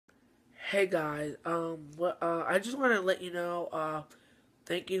Hey guys, I just want to let you know,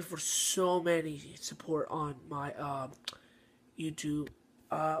 thank you for so many support on my YouTube.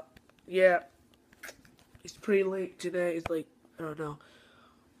 Uh, yeah, it's pretty late today. It's like I don't know.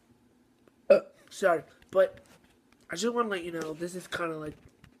 Sorry, but I just want to let you know this is kind of like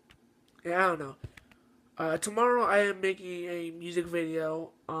I don't know. Tomorrow I am making a music video.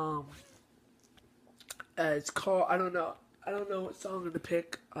 It's called I don't know what song I'm gonna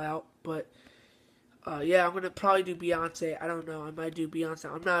pick out, but yeah, I'm gonna probably do Beyonce. I don't know. I might do Beyonce.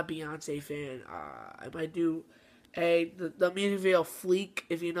 I'm not a Beyonce fan. I might do the music video Fleek.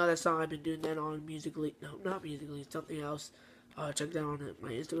 If you know that song, I've been doing that on Musically. No, not Musically. Something else. Check that on my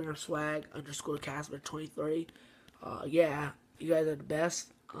Instagram swag underscore Casper23. Yeah, you guys are the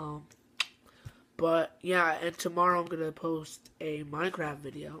best. But yeah, and tomorrow I'm gonna post a Minecraft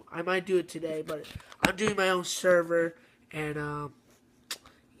video. I might do it today, but I'm doing my own server and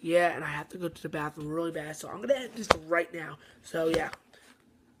yeah, and I have to go to the bathroom really bad, so I'm gonna end this right now. So yeah.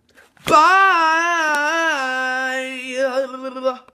 Bye!